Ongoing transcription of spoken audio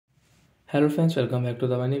Hello friends, welcome back to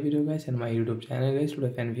the one video guys and my YouTube channel guys.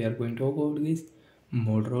 Today friends we are going to talk about this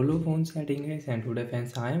Motorola phone setting guys, and today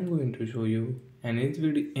friends I am going to show you, and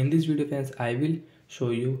in this video friends I will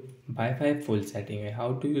show you Wi-Fi full setting,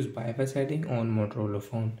 how to use Wi-Fi setting on Motorola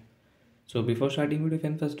phone. So before starting video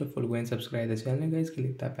friends, first of all go and subscribe the channel guys,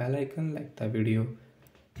 click the bell icon, like the video.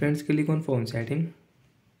 Friends, click on phone setting.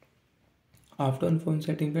 After on phone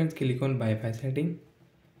setting friends, click on Wi-Fi setting,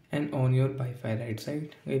 and on your Wi-Fi right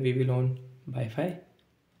side we will on Wi-Fi.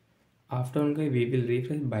 After on we will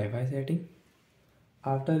refresh Wi-Fi setting.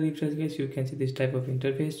 After refresh guys, you can see this type of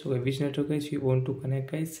interface. So which network guys you want to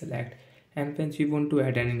connect guys, select, and friends you want to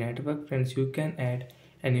add any network friends you can add,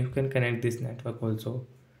 and you can connect this network also.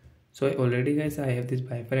 So already guys I have this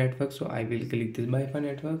Wi-Fi network, so I will click this Wi-Fi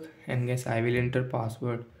network, and guys I will enter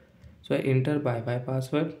password. So I enter Wi-Fi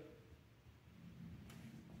password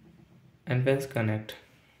and friends connect.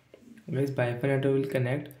 Guys Wi-Fi network will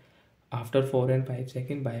connect. After 4 and 5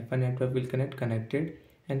 seconds Wi-Fi network will connected,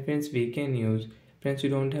 and friends we can use, friends you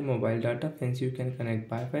don't have mobile data friends you can connect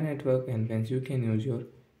Wi-Fi network, and friends you can use your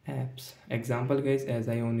apps. Example guys, as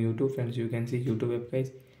I own YouTube friends, you can see YouTube app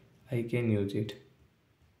guys, I can use it.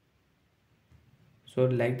 So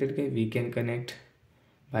like that guys we can connect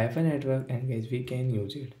Wi-Fi network, and guys we can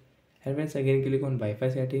use it. And friends again click on Wi-Fi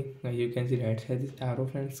setting. You can see right side this arrow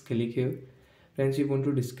friends, click here. Friends you want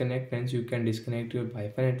to disconnect friends, you can disconnect your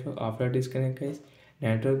Wi-Fi network. After disconnect guys,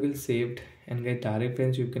 network will saved, and guys direct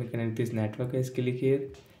friends you can connect this network guys, click here,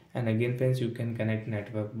 and again friends you can connect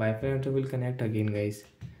network. Wi-Fi network will connect again guys.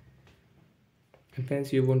 And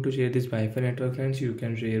friends you want to share this Wi-Fi network friends, you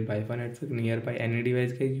can share Wi-Fi network nearby any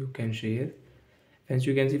device guys, you can share. Friends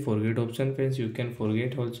you can see forget option friends, you can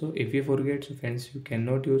forget also. If you forget, so friends you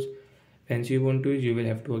cannot use. Friends you want to use, you will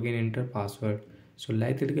have to again enter password. So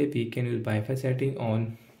like that guys we can use Wi-Fi setting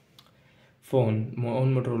on phone,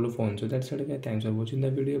 on Motorola phone. So that's it guys, thanks for watching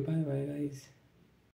the video, bye bye guys.